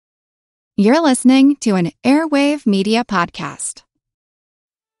You're listening to an Airwave Media Podcast.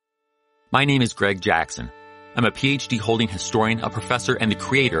 My name is Greg Jackson. I'm a PhD-holding historian, a professor, and the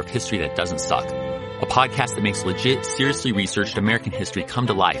creator of History That Doesn't Suck, a podcast that makes legit, seriously researched American history come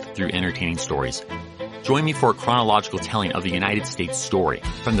to life through entertaining stories. Join me for a chronological telling of the United States story,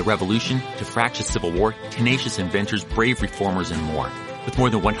 from the Revolution to fractious Civil War, tenacious inventors, brave reformers, and more. With more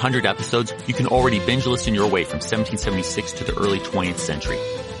than 100 episodes, you can already binge listen your way from 1776 to the early 20th century.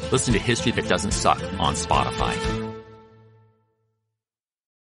 Listen to History That Doesn't Suck on Spotify.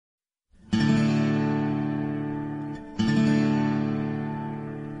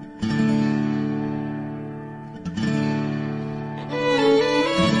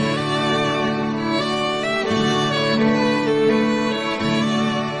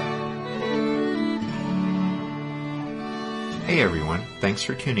 Hey everyone, thanks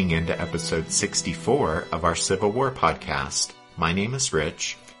for tuning in to episode 64 of our Civil War podcast. My name is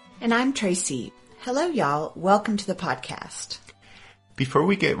Rich. And I'm Tracy. Hello, y'all. Welcome to the podcast. Before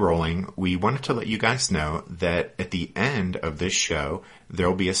we get rolling, we wanted to let you guys know that at the end of this show, there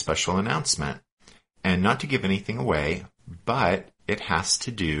will be a special announcement. And not to give anything away, but it has to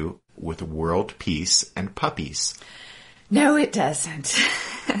do with world peace and puppies. No, it doesn't.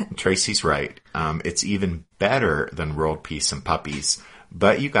 Tracy's right. It's even better than world peace and puppies.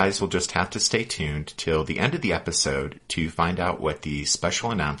 But you guys will just have to stay tuned till the end of the episode to find out what the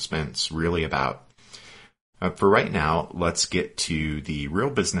special announcement's really about. For right now, let's get to the real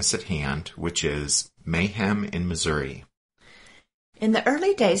business at hand, which is mayhem in Missouri. In the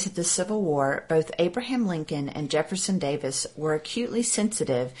early days of the Civil War, both Abraham Lincoln and Jefferson Davis were acutely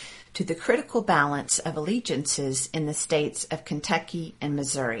sensitive to the critical balance of allegiances in the states of Kentucky and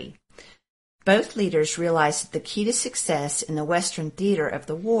Missouri. Both leaders realized that the key to success in the Western theater of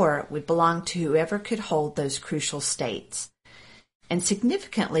the war would belong to whoever could hold those crucial states. And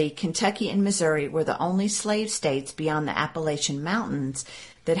significantly, Kentucky and Missouri were the only slave states beyond the Appalachian Mountains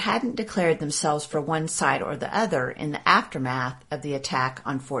that hadn't declared themselves for one side or the other in the aftermath of the attack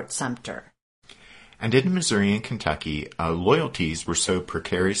on Fort Sumter. And in Missouri and Kentucky, loyalties were so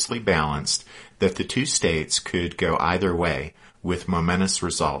precariously balanced that the two states could go either way with momentous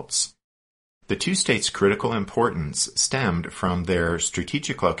results. The two states' critical importance stemmed from their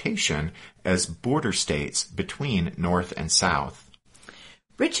strategic location as border states between North and South.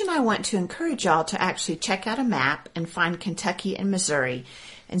 Rich and I want to encourage y'all to actually check out a map and find Kentucky and Missouri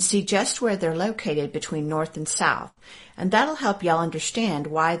and see just where they're located between North and South, and that'll help y'all understand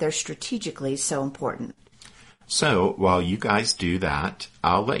why they're strategically so important. So, while you guys do that,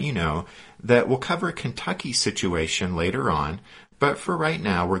 I'll let you know that we'll cover Kentucky's situation later on, but for right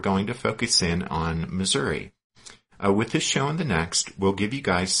now, we're going to focus in on Missouri. With this show and the next, we'll give you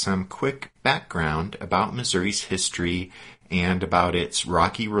guys some quick background about Missouri's history and about its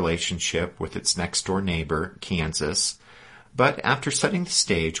rocky relationship with its next-door neighbor, Kansas. But after setting the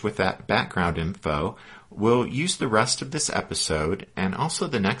stage with that background info, we'll use the rest of this episode, and also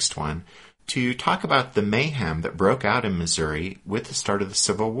the next one, to talk about the mayhem that broke out in Missouri with the start of the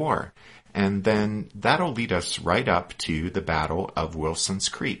Civil War. And then that'll lead us right up to the Battle of Wilson's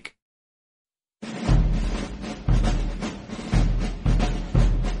Creek.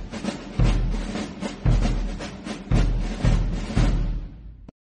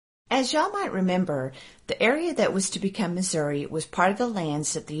 As y'all might remember, the area that was to become Missouri was part of the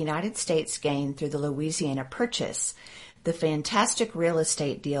lands that the United States gained through the Louisiana Purchase, the fantastic real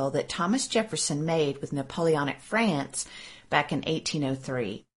estate deal that Thomas Jefferson made with Napoleonic France back in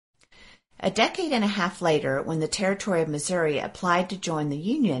 1803. A decade and a half later, when the territory of Missouri applied to join the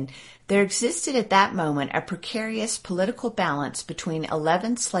Union, there existed at that moment a precarious political balance between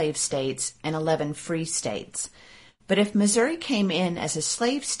 11 slave states and 11 free states. But if Missouri came in as a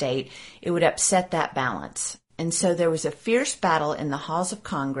slave state, it would upset that balance. And so there was a fierce battle in the halls of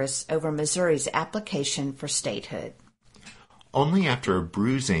Congress over Missouri's application for statehood. Only after a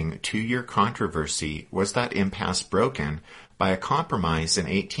bruising 2-year controversy was that impasse broken by a compromise in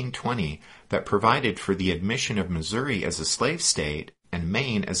 1820 that provided for the admission of Missouri as a slave state and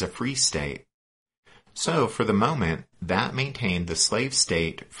Maine as a free state. So, for the moment, that maintained the slave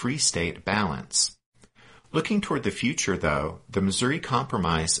state-free state balance. Looking toward the future, though, the Missouri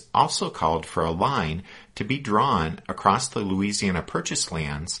Compromise also called for a line to be drawn across the Louisiana Purchase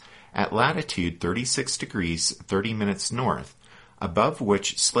lands at latitude 36 degrees 30 minutes north, above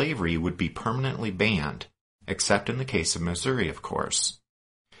which slavery would be permanently banned, except in the case of Missouri, of course.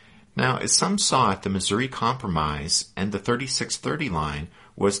 Now, as some saw it, the Missouri Compromise and the 3630 line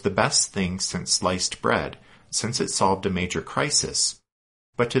was the best thing since sliced bread, since it solved a major crisis.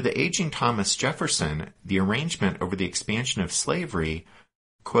 But to the aging Thomas Jefferson, the arrangement over the expansion of slavery,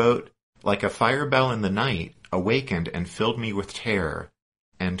 quote, like a fire bell in the night, awakened and filled me with terror."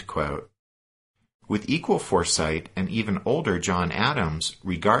 End quote. With equal foresight, an even older John Adams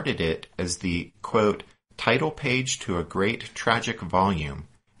regarded it as the, quote, "title page to a great tragic volume,"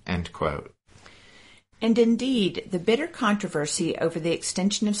 end quote. And indeed, the bitter controversy over the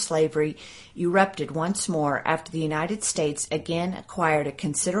extension of slavery erupted once more after the United States again acquired a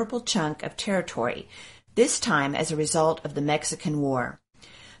considerable chunk of territory, this time as a result of the Mexican War.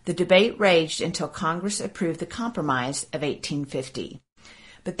 The debate raged until Congress approved the Compromise of 1850.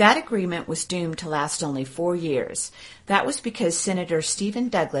 But that agreement was doomed to last only 4 years. That was because Senator Stephen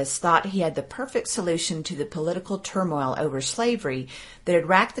Douglas thought he had the perfect solution to the political turmoil over slavery that had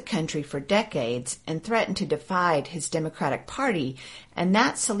racked the country for decades and threatened to divide his Democratic Party, and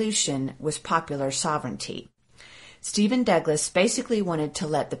that solution was popular sovereignty. Stephen Douglas basically wanted to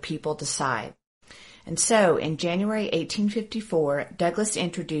let the people decide. And so, in January 1854, Douglas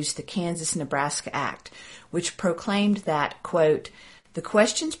introduced the Kansas-Nebraska Act, which proclaimed that, quote, "The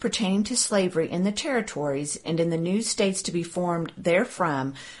questions pertaining to slavery in the territories and in the new states to be formed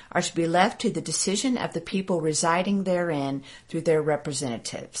therefrom are to be left to the decision of the people residing therein through their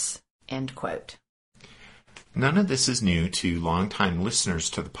representatives." End quote. None of this is new to longtime listeners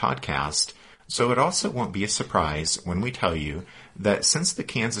to the podcast, so it also won't be a surprise when we tell you that since the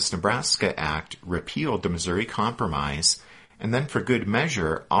Kansas-Nebraska Act repealed the Missouri Compromise, and then for good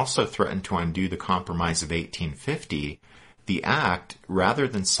measure also threatened to undo the Compromise of 1850, the act, rather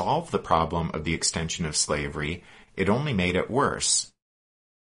than solve the problem of the extension of slavery, it only made it worse.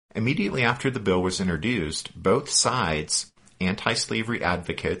 Immediately after the bill was introduced, both sides, anti-slavery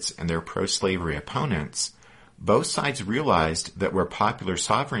advocates and their pro-slavery opponents, both sides realized that where popular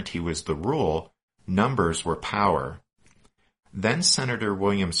sovereignty was the rule, numbers were power. Then Senator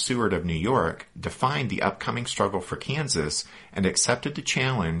William Seward of New York defined the upcoming struggle for Kansas and accepted the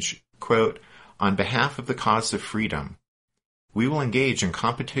challenge, quote, "on behalf of the cause of freedom. We will engage in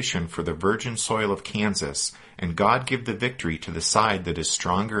competition for the virgin soil of Kansas, and God give the victory to the side that is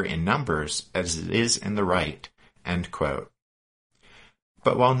stronger in numbers as it is in the right." End quote.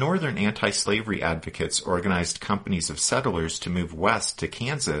 But while northern anti-slavery advocates organized companies of settlers to move west to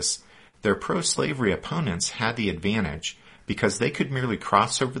Kansas, their pro-slavery opponents had the advantage because they could merely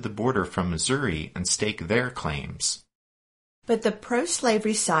cross over the border from Missouri and stake their claims. But the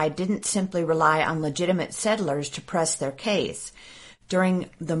pro-slavery side didn't simply rely on legitimate settlers to press their case. During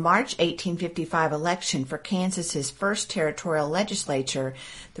the March 1855 election for Kansas's first territorial legislature,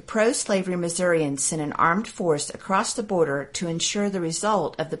 the pro-slavery Missourians sent an armed force across the border to ensure the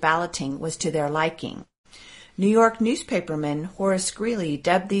result of the balloting was to their liking. New York newspaperman Horace Greeley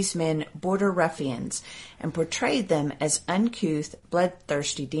dubbed these men border ruffians and portrayed them as uncouth,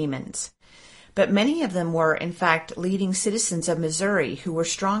 bloodthirsty demons. But many of them were, in fact, leading citizens of Missouri who were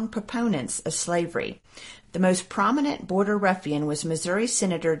strong proponents of slavery. The most prominent border ruffian was Missouri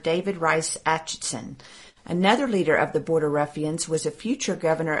Senator David Rice Atchison. Another leader of the border ruffians was a future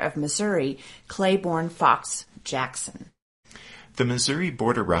governor of Missouri, Claiborne Fox Jackson. The Missouri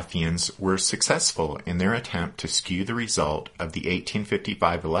border ruffians were successful in their attempt to skew the result of the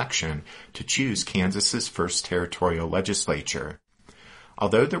 1855 election to choose Kansas's first territorial legislature.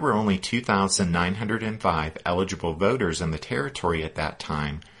 Although there were only 2,905 eligible voters in the territory at that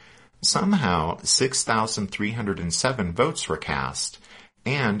time, somehow 6,307 votes were cast,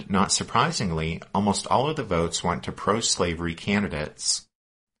 and, not surprisingly, almost all of the votes went to pro-slavery candidates.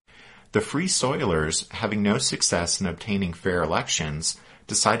 The Free Soilers, having no success in obtaining fair elections,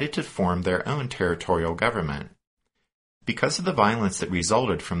 decided to form their own territorial government. Because of the violence that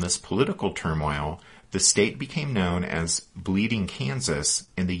resulted from this political turmoil, the state became known as Bleeding Kansas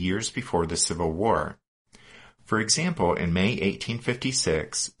in the years before the Civil War. For example, in May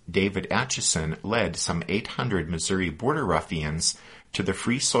 1856, David Atchison led some 800 Missouri border ruffians to the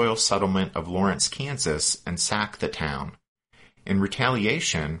Free Soil settlement of Lawrence, Kansas, and sacked the town. In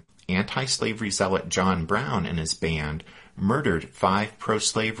retaliation, anti-slavery zealot John Brown and his band murdered 5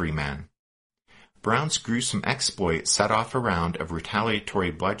 pro-slavery men. Brown's gruesome exploit set off a round of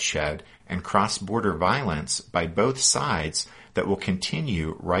retaliatory bloodshed and cross-border violence by both sides that will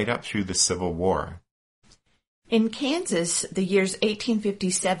continue right up through the Civil War. In Kansas, the years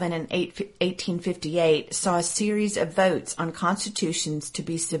 1857 and 1858 saw a series of votes on constitutions to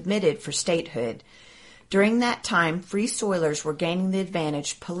be submitted for statehood. During that time, Free Soilers were gaining the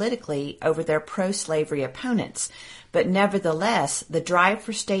advantage politically over their pro-slavery opponents, but nevertheless, the drive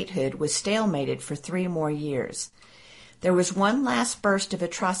for statehood was stalemated for 3 more years. There was one last burst of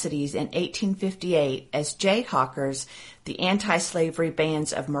atrocities in 1858 as Jayhawkers, the anti-slavery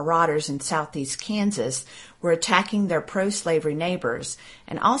bands of marauders in southeast Kansas, were attacking their pro-slavery neighbors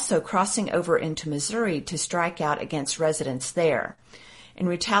and also crossing over into Missouri to strike out against residents there. In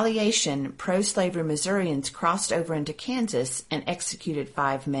retaliation, pro-slavery Missourians crossed over into Kansas and executed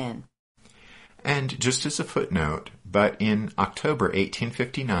 5 men. And just as a footnote, but in October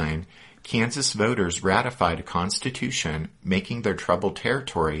 1859, Kansas voters ratified a constitution making their troubled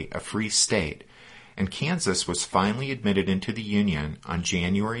territory a free state, and Kansas was finally admitted into the Union on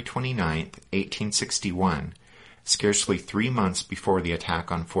January 29, 1861, scarcely 3 months before the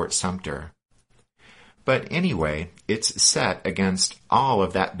attack on Fort Sumter. But anyway, it's set against all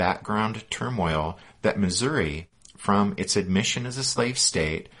of that background turmoil that Missouri, from its admission as a slave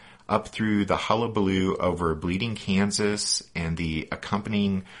state up through the hullabaloo over bleeding Kansas and the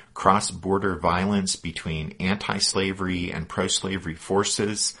accompanying cross-border violence between anti-slavery and pro-slavery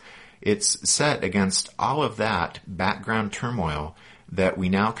forces, it's set against all of that background turmoil that we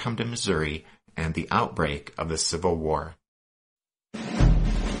now come to Missouri and the outbreak of the Civil War.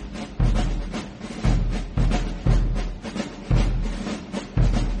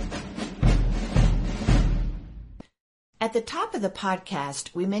 At the top of the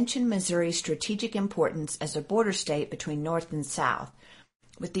podcast, we mentioned Missouri's strategic importance as a border state between North and South.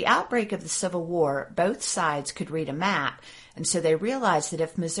 With the outbreak of the Civil War, both sides could read a map, and so they realized that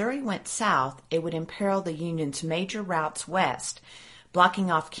if Missouri went south, it would imperil the Union's major routes west, blocking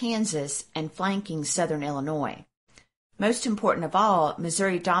off Kansas and flanking southern Illinois. Most important of all,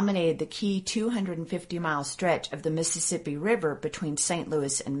 Missouri dominated the key 250-mile stretch of the Mississippi River between St.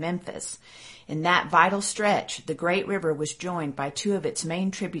 Louis and Memphis. In that vital stretch, the Great River was joined by 2 of its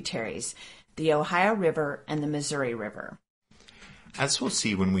main tributaries, the Ohio River and the Missouri River. As we'll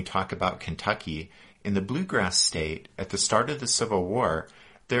see when we talk about Kentucky, in the Bluegrass State, at the start of the Civil War,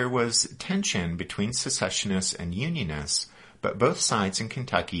 there was tension between secessionists and Unionists, but both sides in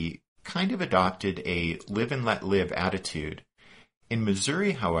Kentucky kind of adopted a live and let live attitude. In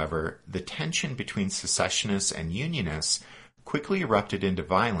Missouri, however, the tension between secessionists and Unionists quickly erupted into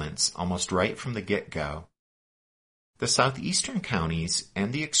violence almost right from the get-go. The southeastern counties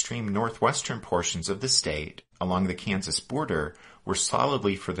and the extreme northwestern portions of the state along the Kansas border were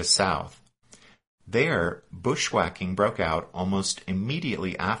solidly for the South. There, bushwhacking broke out almost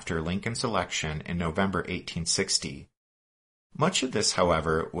immediately after Lincoln's election in November 1860. Much of this,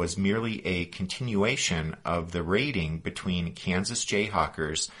 however, was merely a continuation of the raiding between Kansas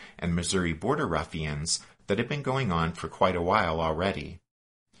Jayhawkers and Missouri border ruffians that had been going on for quite a while already.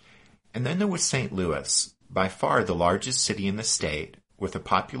 And then there was St. Louis, by far the largest city in the state, with a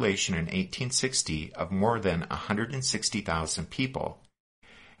population in 1860 of more than 160,000 people.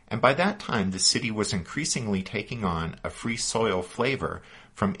 And by that time, the city was increasingly taking on a free soil flavor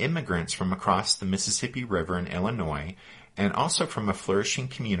from immigrants from across the Mississippi River in Illinois, and also from a flourishing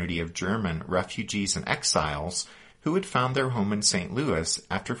community of German refugees and exiles who had found their home in St. Louis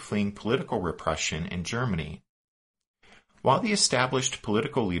after fleeing political repression in Germany. While the established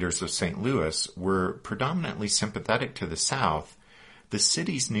political leaders of St. Louis were predominantly sympathetic to the South, the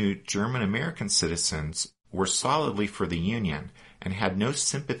city's new German-American citizens were solidly for the Union and had no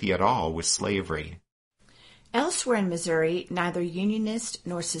sympathy at all with slavery. Elsewhere in Missouri, neither Unionist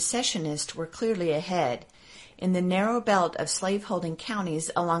nor secessionist were clearly ahead. In the narrow belt of slaveholding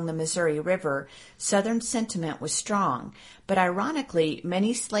counties along the Missouri River, Southern sentiment was strong, but ironically,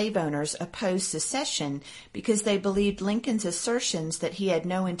 many slave owners opposed secession because they believed Lincoln's assertions that he had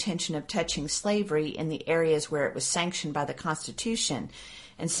no intention of touching slavery in the areas where it was sanctioned by the Constitution,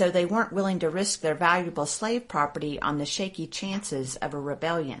 and so they weren't willing to risk their valuable slave property on the shaky chances of a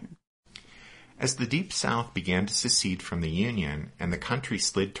rebellion. As the Deep South began to secede from the Union and the country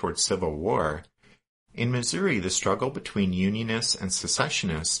slid toward civil war, in Missouri, the struggle between Unionists and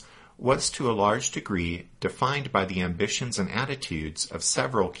secessionists was to a large degree defined by the ambitions and attitudes of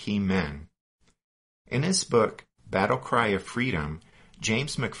several key men. In his book, Battle Cry of Freedom,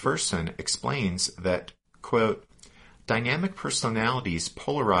 James McPherson explains that, quote, dynamic personalities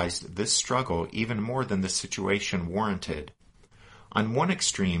polarized this struggle even more than the situation warranted. On one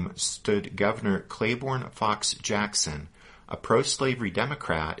extreme stood Governor Claiborne Fox Jackson, a pro-slavery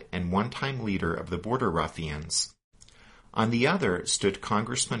Democrat and one-time leader of the Border Ruffians. On the other stood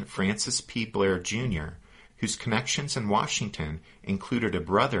Congressman Francis P. Blair, Jr., whose connections in Washington included a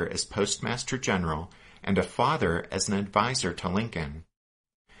brother as Postmaster General and a father as an advisor to Lincoln.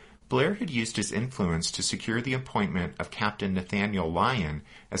 Blair had used his influence to secure the appointment of Captain Nathaniel Lyon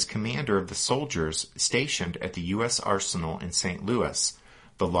as commander of the soldiers stationed at the U.S. Arsenal in St. Louis,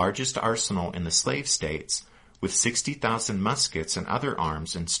 the largest arsenal in the slave states, with 60,000 muskets and other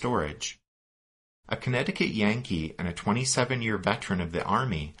arms in storage. A Connecticut Yankee and a 27-year veteran of the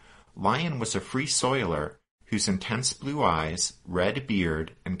Army, Lyon was a free soiler whose intense blue eyes, red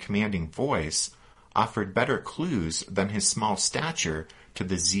beard, and commanding voice offered better clues than his small stature to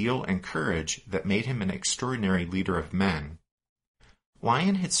the zeal and courage that made him an extraordinary leader of men.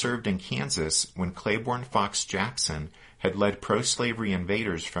 Lyon had served in Kansas when Claiborne Fox Jackson had led pro-slavery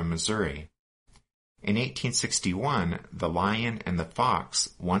invaders from Missouri. In 1861, the Lion and the Fox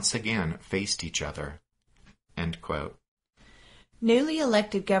once again faced each other." End quote. Newly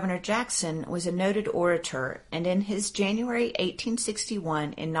elected Governor Jackson was a noted orator, and in his January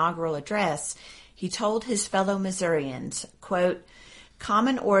 1861 inaugural address, he told his fellow Missourians, quote,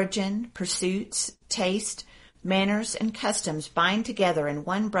 "Common origin, pursuits, taste, manners, and customs bind together in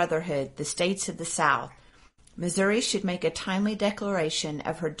one brotherhood the states of the South. Missouri should make a timely declaration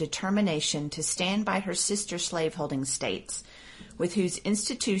of her determination to stand by her sister slaveholding states, with whose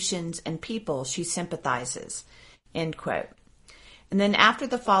institutions and people she sympathizes." End quote. And then after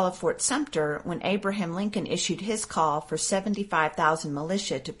the fall of Fort Sumter, when Abraham Lincoln issued his call for 75,000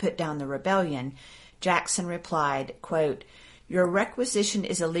 militia to put down the rebellion, Jackson replied, quote, "Your requisition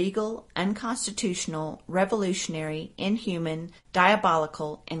is illegal, unconstitutional, revolutionary, inhuman,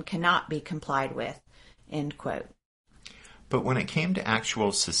 diabolical, and cannot be complied with." End quote. But when it came to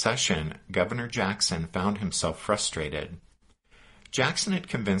actual secession, Governor Jackson found himself frustrated. Jackson had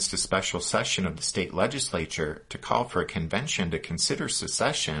convinced a special session of the state legislature to call for a convention to consider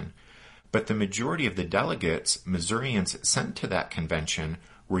secession, but the majority of the delegates Missourians sent to that convention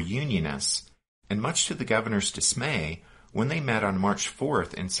were Unionists, and much to the governor's dismay, when they met on March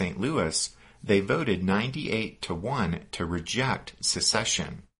 4th in St. Louis, they voted 98-1 to reject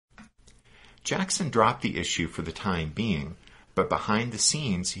secession. Jackson dropped the issue for the time being, but behind the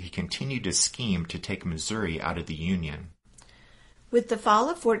scenes he continued to scheme to take Missouri out of the Union. With the fall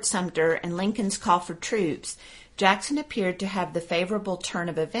of Fort Sumter and Lincoln's call for troops, Jackson appeared to have the favorable turn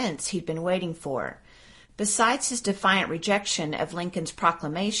of events he'd been waiting for. Besides his defiant rejection of Lincoln's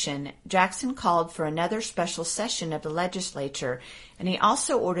proclamation, Jackson called for another special session of the legislature, and he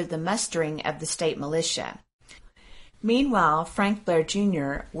also ordered the mustering of the state militia. Meanwhile, Frank Blair,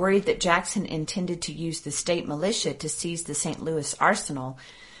 Jr., worried that Jackson intended to use the state militia to seize the St. Louis arsenal,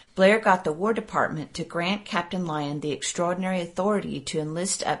 Blair got the War Department to grant Captain Lyon the extraordinary authority to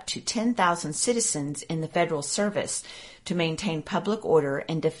enlist up to 10,000 citizens in the federal service to maintain public order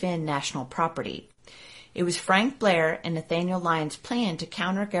and defend national property. It was Frank Blair and Nathaniel Lyon's plan to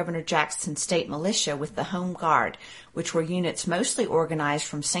counter Governor Jackson's state militia with the Home Guard, which were units mostly organized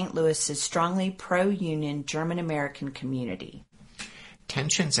from St. Louis's strongly pro-Union German-American community.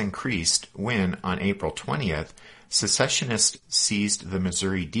 Tensions increased when, on April 20th, secessionists seized the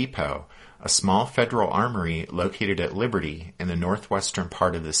Missouri Depot, a small federal armory located at Liberty in the northwestern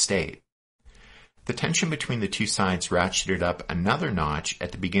part of the state. The tension between the two sides ratcheted up another notch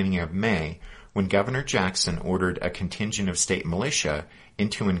at the beginning of May when Governor Jackson ordered a contingent of state militia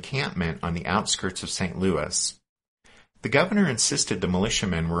into encampment on the outskirts of St. Louis. The governor insisted the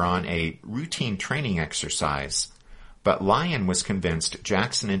militiamen were on a routine training exercise, but Lyon was convinced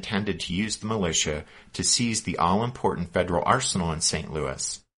Jackson intended to use the militia to seize the all-important federal arsenal in St.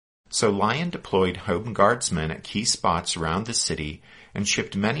 Louis. So Lyon deployed home guardsmen at key spots around the city and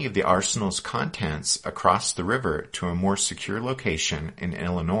shipped many of the arsenal's contents across the river to a more secure location in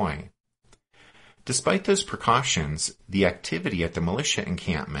Illinois. Despite those precautions, the activity at the militia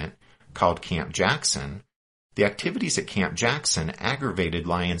encampment, called Camp Jackson, the activities at Camp Jackson aggravated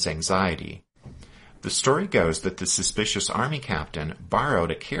Lyon's anxiety. The story goes that the suspicious army captain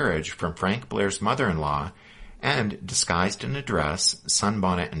borrowed a carriage from Frank Blair's mother-in-law, and, disguised in a dress,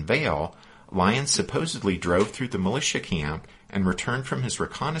 sunbonnet, and veil, Lyon supposedly drove through the militia camp and returned from his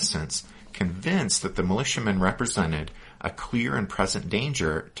reconnaissance convinced that the militiamen represented a clear and present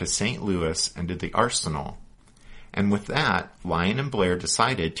danger to St. Louis and to the arsenal. And with that, Lyon and Blair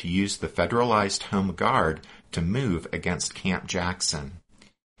decided to use the federalized Home Guard to move against Camp Jackson.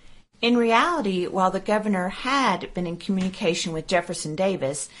 In reality, while the governor had been in communication with Jefferson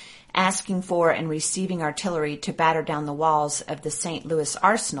Davis, asking for and receiving artillery to batter down the walls of the St. Louis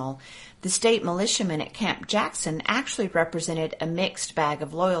arsenal, the state militiamen at Camp Jackson actually represented a mixed bag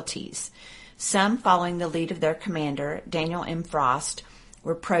of loyalties. Some, following the lead of their commander, Daniel M. Frost,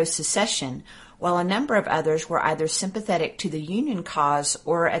 were pro-secession, while a number of others were either sympathetic to the Union cause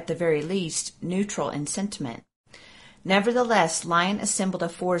or, at the very least, neutral in sentiment. Nevertheless, Lyon assembled a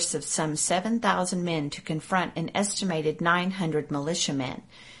force of some 7,000 men to confront an estimated 900 militiamen.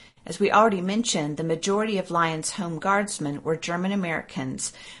 As we already mentioned, the majority of Lyon's home guardsmen were German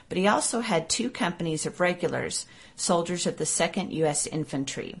Americans, but he also had 2 companies of regulars, soldiers of the 2nd U.S.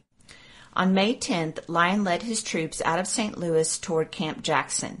 Infantry. On May 10th, Lyon led his troops out of St. Louis toward Camp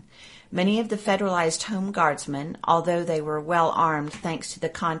Jackson. Many of the Federalized home guardsmen, although they were well armed thanks to the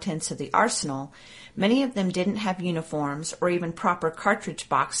contents of the arsenal, many of them didn't have uniforms or even proper cartridge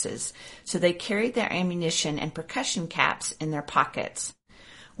boxes, so they carried their ammunition and percussion caps in their pockets.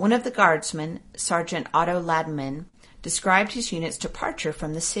 One of the guardsmen, Sergeant Otto Ladman, described his unit's departure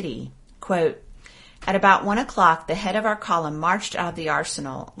from the city. Quote, "At about 1 o'clock, the head of our column marched out of the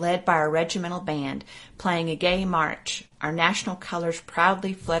arsenal, led by our regimental band, playing a gay march, our national colors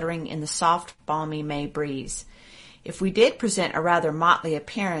proudly fluttering in the soft, balmy May breeze. If we did present a rather motley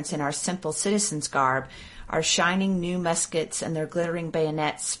appearance in our simple citizens' garb, our shining new muskets and their glittering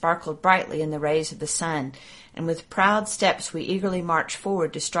bayonets sparkled brightly in the rays of the sun, and with proud steps we eagerly marched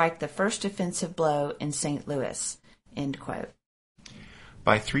forward to strike the first offensive blow in St. Louis." End quote.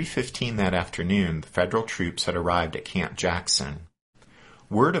 By 3:15 that afternoon, the Federal troops had arrived at Camp Jackson.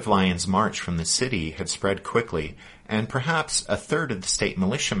 Word of Lyon's march from the city had spread quickly, and perhaps a third of the state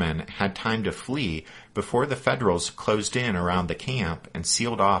militiamen had time to flee before the Federals closed in around the camp and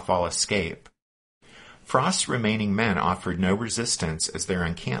sealed off all escape. Frost's remaining men offered no resistance as their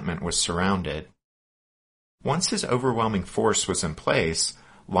encampment was surrounded. Once his overwhelming force was in place,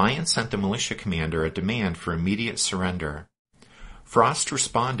 Lyon sent the militia commander a demand for immediate surrender. Frost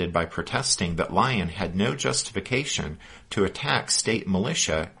responded by protesting that Lyon had no justification to attack state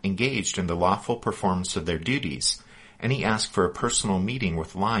militia engaged in the lawful performance of their duties, and he asked for a personal meeting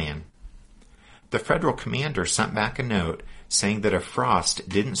with Lyon. The Federal commander sent back a note saying that if Frost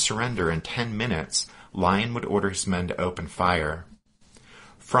didn't surrender in 10 minutes, Lyon would order his men to open fire.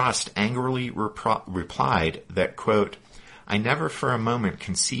 Frost angrily replied that, quote, "I never for a moment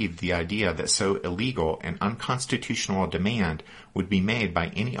conceived the idea that so illegal and unconstitutional a demand would be made by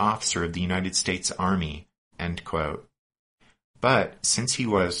any officer of the United States Army," end quote. But since he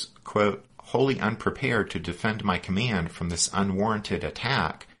was, quote, "wholly unprepared to defend my command from this unwarranted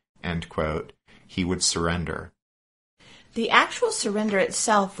attack," end quote, he would surrender. The actual surrender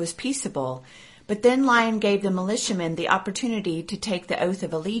itself was peaceable, but then Lyon gave the militiamen the opportunity to take the oath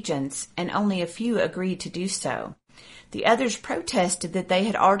of allegiance, and only a few agreed to do so. The others protested that they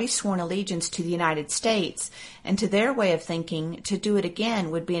had already sworn allegiance to the United States, and to their way of thinking, to do it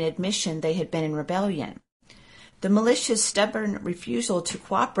again would be an admission they had been in rebellion. The militia's stubborn refusal to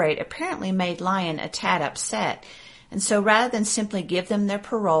cooperate apparently made Lyon a tad upset, and so rather than simply give them their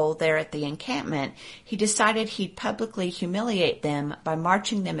parole there at the encampment, he decided he'd publicly humiliate them by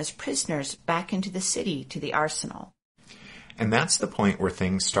marching them as prisoners back into the city to the arsenal. And that's the point where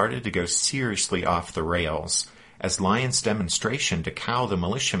things started to go seriously off the rails, as Lyon's demonstration to cow the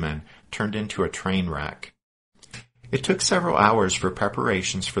militiamen turned into a train wreck. It took several hours for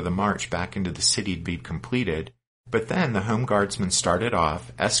preparations for the march back into the city to be completed, but then the Home Guardsmen started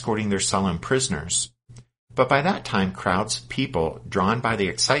off, escorting their sullen prisoners. But by that time, crowds of people, drawn by the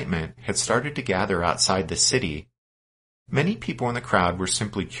excitement, had started to gather outside the city. Many people in the crowd were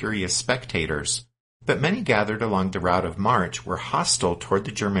simply curious spectators, but many gathered along the route of march were hostile toward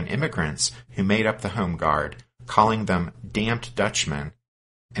the German immigrants who made up the Home Guard, calling them damned Dutchmen,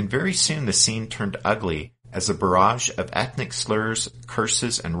 and very soon the scene turned ugly as a barrage of ethnic slurs,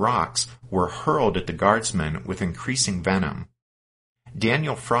 curses, and rocks were hurled at the guardsmen with increasing venom.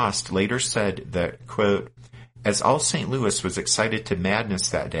 Daniel Frost later said that, quote, "As all St. Louis was excited to madness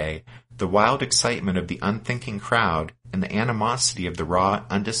that day, the wild excitement of the unthinking crowd and the animosity of the raw,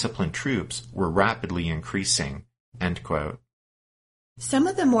 undisciplined troops were rapidly increasing," end quote. Some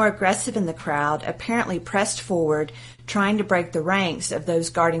of the more aggressive in the crowd apparently pressed forward, trying to break the ranks of those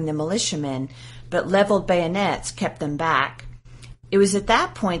guarding the militiamen, but leveled bayonets kept them back. It was at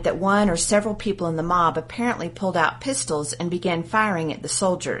that point that one or several people in the mob apparently pulled out pistols and began firing at the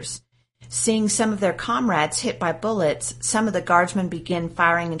soldiers. Seeing some of their comrades hit by bullets, some of the guardsmen began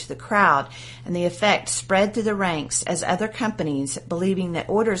firing into the crowd, and the effect spread through the ranks as other companies, believing that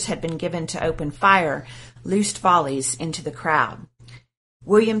orders had been given to open fire, loosed volleys into the crowd.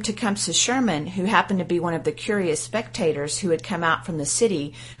 William Tecumseh Sherman, who happened to be one of the curious spectators who had come out from the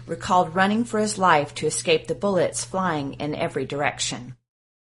city, recalled running for his life to escape the bullets flying in every direction.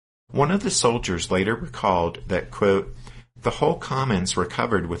 One of the soldiers later recalled that, quote, "The whole commons were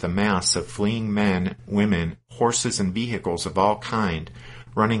covered with a mass of fleeing men, women, horses, and vehicles of all kind,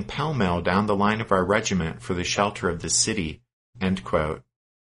 running pell-mell down the line of our regiment for the shelter of the city," end quote.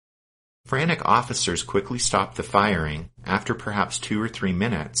 Frantic officers quickly stopped the firing, after perhaps 2 or 3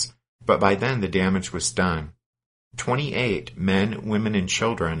 minutes, but by then the damage was done. 28 men, women, and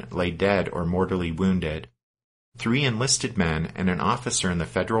children lay dead or mortally wounded. 3 enlisted men and an officer in the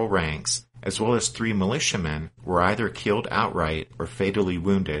federal ranks, as well as 3 militiamen, were either killed outright or fatally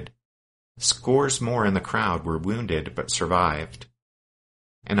wounded. Scores more in the crowd were wounded but survived.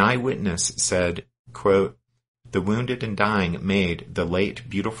 An eyewitness said, quote, "The wounded and dying made the late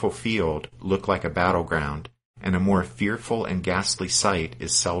beautiful field look like a battleground, and a more fearful and ghastly sight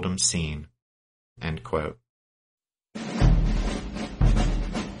is seldom seen." End quote.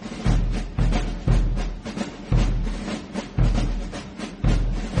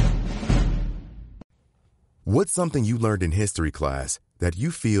 What's something you learned in history class that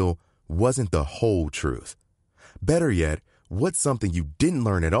you feel wasn't the whole truth? Better yet, what's something you didn't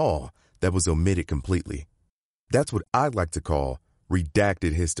learn at all that was omitted completely? That's what I'd like to call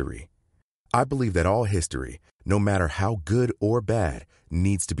redacted history. I believe that all history, no matter how good or bad,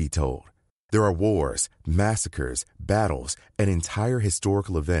 needs to be told. There are wars, massacres, battles, and entire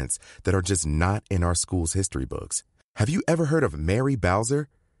historical events that are just not in our school's history books. Have you ever heard of Mary Bowser?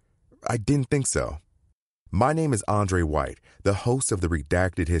 I didn't think so. My name is Andre White, the host of the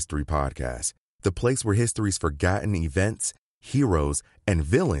Redacted History Podcast, the place where history's forgotten events, heroes, and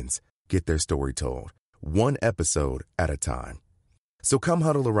villains get their story told, one episode at a time. So come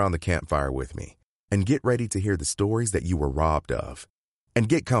huddle around the campfire with me and get ready to hear the stories that you were robbed of. And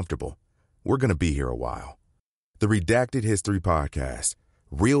get comfortable. We're going to be here a while. The Redacted History Podcast.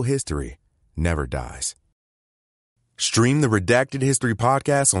 Real history never dies. Stream the Redacted History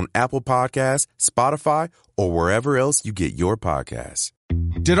Podcast on Apple Podcasts, Spotify, or wherever else you get your podcasts.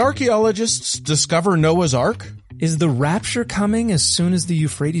 Did archaeologists discover Noah's Ark? Is the rapture coming as soon as the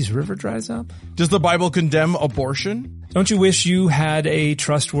Euphrates River dries up? Does the Bible condemn abortion? Don't you wish you had a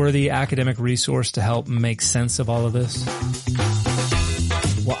trustworthy academic resource to help make sense of all of this?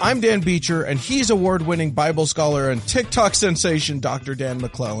 Well, I'm Dan Beecher, and he's award-winning Bible scholar and TikTok sensation Dr. Dan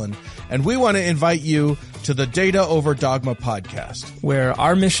McClellan, and we want to invite you to the Data Over Dogma podcast, where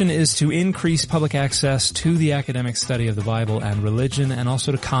our mission is to increase public access to the academic study of the Bible and religion, and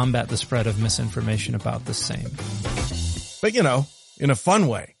also to combat the spread of misinformation about the same. But, you know, in a fun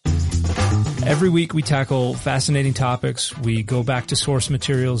way. Every week we tackle fascinating topics. We go back to source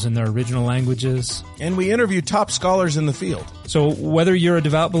materials in their original languages. And we interview top scholars in the field. So whether you're a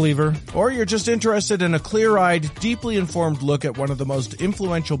devout believer, or you're just interested in a clear-eyed, deeply informed look at one of the most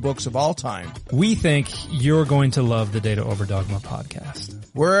influential books of all time, we think you're going to love the Data Over Dogma podcast.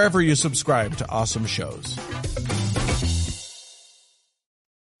 Wherever you subscribe to awesome shows.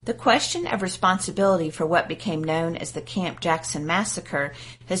 The question of responsibility for what became known as the Camp Jackson Massacre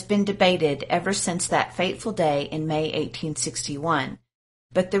has been debated ever since that fateful day in May 1861.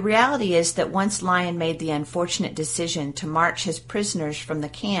 But the reality is that once Lyon made the unfortunate decision to march his prisoners from the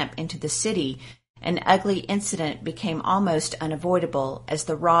camp into the city, an ugly incident became almost unavoidable as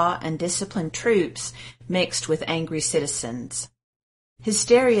the raw, undisciplined troops mixed with angry citizens.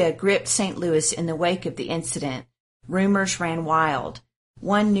 Hysteria gripped St. Louis in the wake of the incident. Rumors ran wild.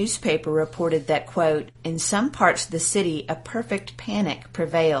 One newspaper reported that, quote, "In some parts of the city a perfect panic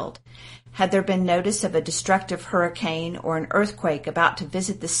prevailed. Had there been notice of a destructive hurricane or an earthquake about to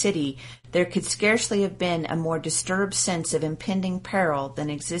visit the city, there could scarcely have been a more disturbed sense of impending peril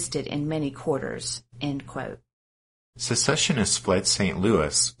than existed in many quarters." End quote. Secessionists fled St.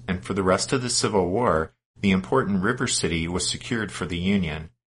 Louis, and for the rest of the Civil War, the important river city was secured for the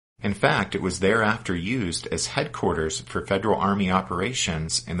Union. In fact, it was thereafter used as headquarters for Federal Army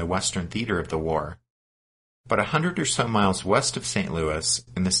operations in the Western theater of the war. But 100 or so miles west of St. Louis,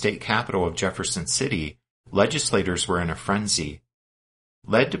 in the state capital of Jefferson City, legislators were in a frenzy.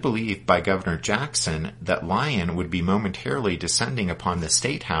 Led to believe by Governor Jackson that Lyon would be momentarily descending upon the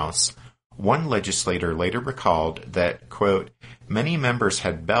State House, one legislator later recalled that, quote, "Many members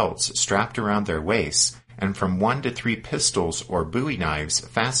had belts strapped around their waists, and from 1 to 3 pistols or bowie knives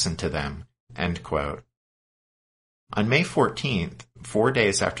fastened to them." End quote. On May 14th, 4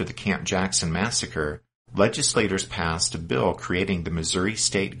 days after the Camp Jackson massacre, legislators passed a bill creating the Missouri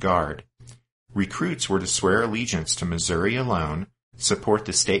State Guard. Recruits were to swear allegiance to Missouri alone, support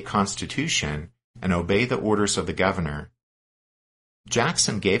the state constitution, and obey the orders of the governor.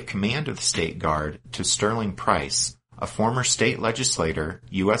 Jackson gave command of the State Guard to Sterling Price, a former state legislator,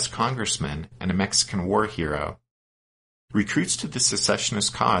 U.S. congressman, and a Mexican war hero. Recruits to the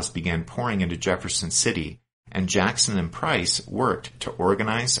secessionist cause began pouring into Jefferson City, and Jackson and Price worked to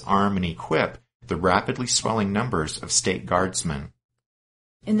organize, arm, and equip the rapidly swelling numbers of state guardsmen.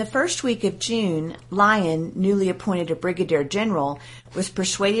 In the first week of June, Lyon, newly appointed a brigadier general, was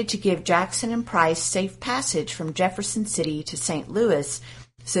persuaded to give Jackson and Price safe passage from Jefferson City to St. Louis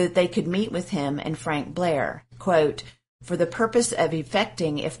so that they could meet with him and Frank Blair. quote, for the purpose of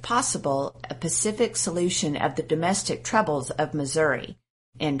effecting, if possible, a pacific solution of the domestic troubles of Missouri,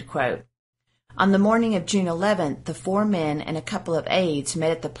 end quote. On the morning of June 11th, the 4 men and a couple of aides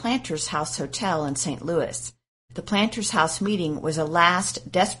met at the Planters House Hotel in St. Louis. The Planters House meeting was a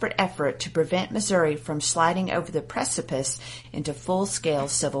last, desperate effort to prevent Missouri from sliding over the precipice into full-scale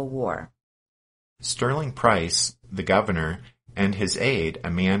civil war. Sterling Price, the governor, and his aide, a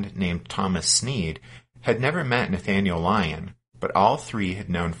man named Thomas Snead, had never met Nathaniel Lyon, but all three had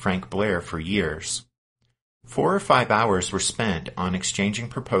known Frank Blair for years. 4 or 5 hours were spent on exchanging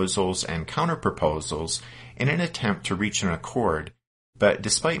proposals and counterproposals in an attempt to reach an accord, but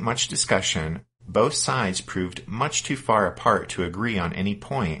despite much discussion, both sides proved much too far apart to agree on any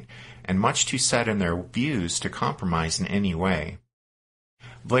point, and much too set in their views to compromise in any way.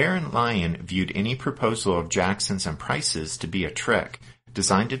 Blair and Lyon viewed any proposal of Jackson's and Price's to be a trick,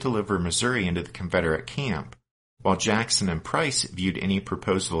 designed to deliver Missouri into the Confederate camp, while Jackson and Price viewed any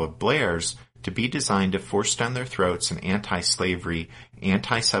proposal of Blair's to be designed to force down their throats an anti-slavery,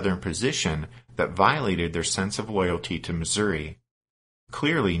 anti-Southern position that violated their sense of loyalty to Missouri.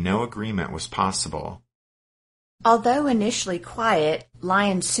 Clearly, no agreement was possible. Although initially quiet,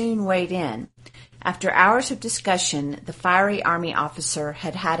 Lyon soon weighed in. After hours of discussion, the fiery Army officer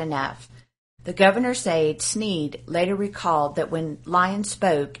had had enough. The governor's aide, Snead, later recalled that when Lyon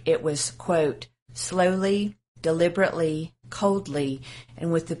spoke, it was, quote, slowly, deliberately, coldly,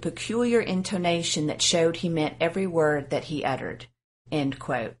 and with the peculiar intonation that showed he meant every word that he uttered, end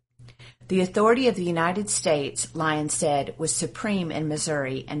quote. The authority of the United States, Lyon said, was supreme in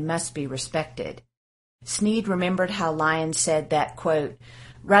Missouri and must be respected. Snead remembered how Lyon said that, quote,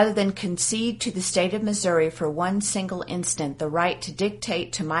 rather than concede to the state of Missouri for one single instant the right to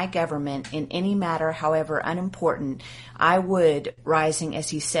dictate to my government in any matter however unimportant, I would, rising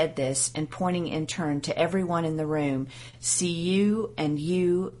as he said this and pointing in turn to everyone in the room, see you and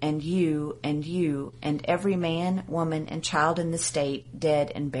you and you and you and every man, woman, and child in the state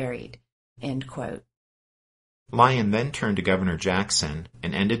dead and buried, end quote. Lyon then turned to Governor Jackson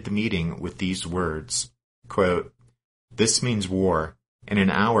and ended the meeting with these words, quote, this means war. In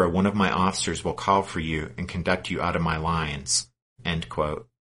an hour, one of my officers will call for you and conduct you out of my lines, end quote.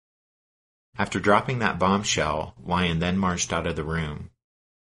 After dropping that bombshell, Lyon then marched out of the room.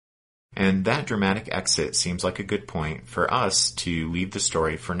 And that dramatic exit seems like a good point for us to leave the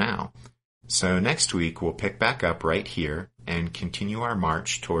story for now. So next week, we'll pick back up right here and continue our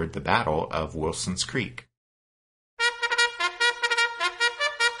march toward the Battle of Wilson's Creek.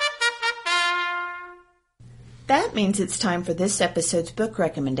 That means it's time for this episode's book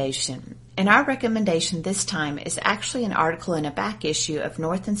recommendation. And our recommendation this time is actually an article in a back issue of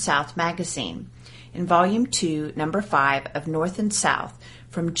North and South magazine, in Volume 2, Number 5 of North and South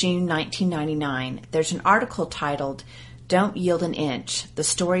from June 1999. There's an article titled, Don't Yield an Inch, the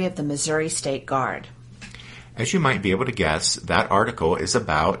Story of the Missouri State Guard. As you might be able to guess, that article is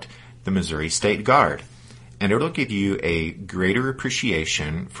about the Missouri State Guard. And it'll give you a greater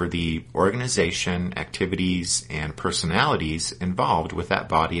appreciation for the organization, activities, and personalities involved with that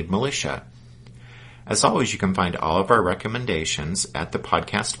body of militia. As always, you can find all of our recommendations at the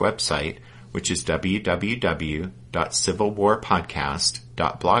podcast website, which is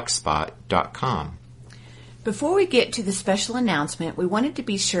www.civilwarpodcast.blogspot.com. Before we get to the special announcement, we wanted to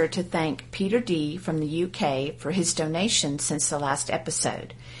be sure to thank Peter D. from the UK for his donation since the last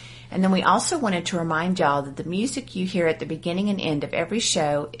episode. And then we also wanted to remind y'all that the music you hear at the beginning and end of every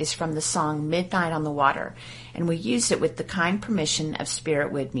show is from the song Midnight on the Water, and we used it with the kind permission of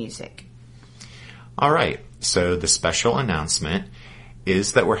Spiritwood Music. All right, so the special announcement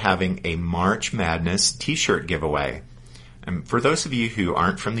is that we're having a March Madness t-shirt giveaway. And for those of you who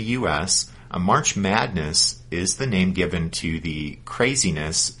aren't from the U.S., a March Madness is the name given to the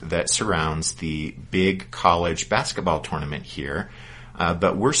craziness that surrounds the big college basketball tournament here.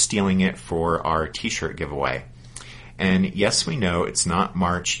 But we're stealing it for our t-shirt giveaway. And yes, we know it's not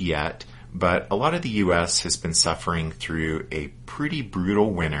March yet, but a lot of the U.S. has been suffering through a pretty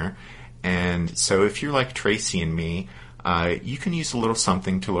brutal winter. And so if you're like Tracy and me, you can use a little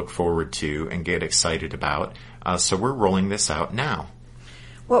something to look forward to and get excited about. So we're rolling this out now.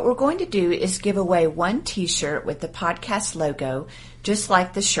 What we're going to do is give away one t-shirt with the podcast logo, just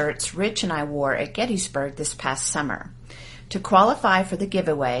like the shirts Rich and I wore at Gettysburg this past summer. To qualify for the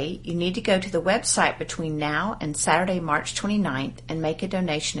giveaway, you need to go to the website between now and Saturday, March 29th and make a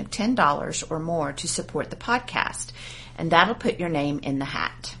donation of $10 or more to support the podcast, and that'll put your name in the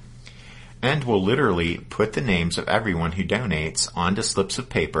hat. And we'll literally put the names of everyone who donates onto slips of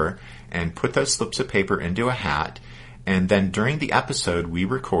paper and put those slips of paper into a hat, and then during the episode we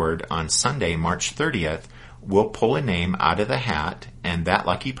record on Sunday, March 30th, we'll pull a name out of the hat, and that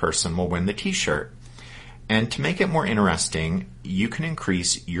lucky person will win the t-shirt. And to make it more interesting, you can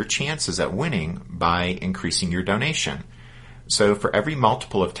increase your chances at winning by increasing your donation. So for every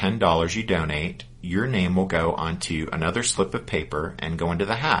multiple of $10 you donate, your name will go onto another slip of paper and go into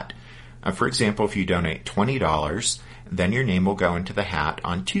the hat. For example, if you donate $20, then your name will go into the hat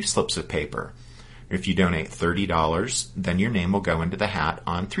on 2 slips of paper. If you donate $30, then your name will go into the hat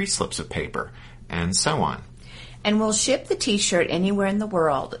on 3 slips of paper, and so on. And we'll ship the t-shirt anywhere in the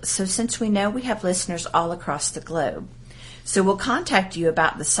world, so since we know we have listeners all across the globe. So we'll contact you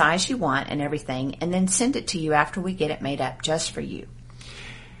about the size you want and everything, and then send it to you after we get it made up just for you.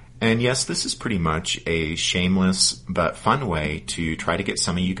 And yes, this is pretty much a shameless but fun way to try to get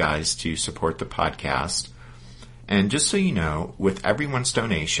some of you guys to support the podcast. And just so you know, with everyone's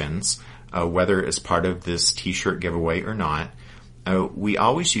donations, whether as part of this t-shirt giveaway or not, we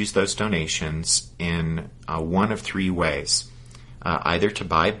always use those donations in one of 3 ways. Either to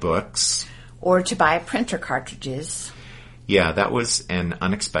buy books, or to buy printer cartridges. Yeah, that was an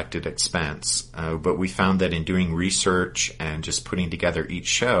unexpected expense, but we found that in doing research and just putting together each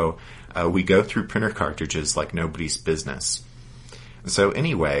show, we go through printer cartridges like nobody's business. So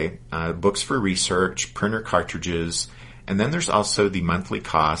anyway, books for research, printer cartridges, and then there's also the monthly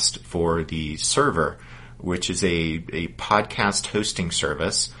cost for the server, which is a podcast hosting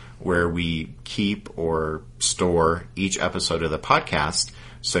service where we keep or store each episode of the podcast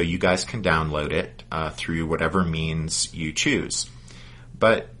so you guys can download it through whatever means you choose.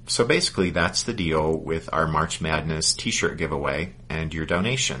 But so basically that's the deal with our March Madness t-shirt giveaway and your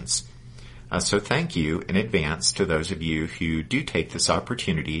donations. So thank you in advance to those of you who do take this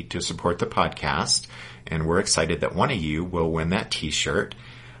opportunity to support the podcast, and we're excited that one of you will win that t-shirt.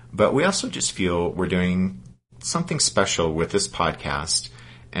 But we also just feel we're doing something special with this podcast,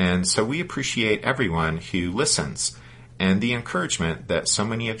 and so we appreciate everyone who listens and the encouragement that so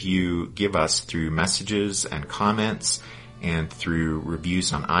many of you give us through messages and comments and through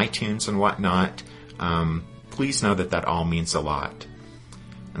reviews on iTunes and whatnot. Please know that all means a lot.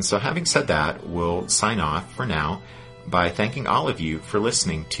 And so having said that, we'll sign off for now by thanking all of you for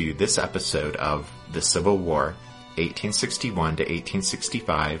listening to this episode of The Civil War, 1861 to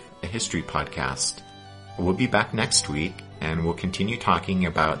 1865, a history podcast. We'll be back next week, and we'll continue talking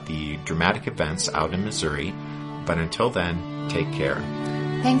about the dramatic events out in Missouri. But until then, take care.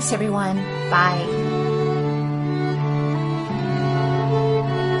 Thanks, everyone. Bye.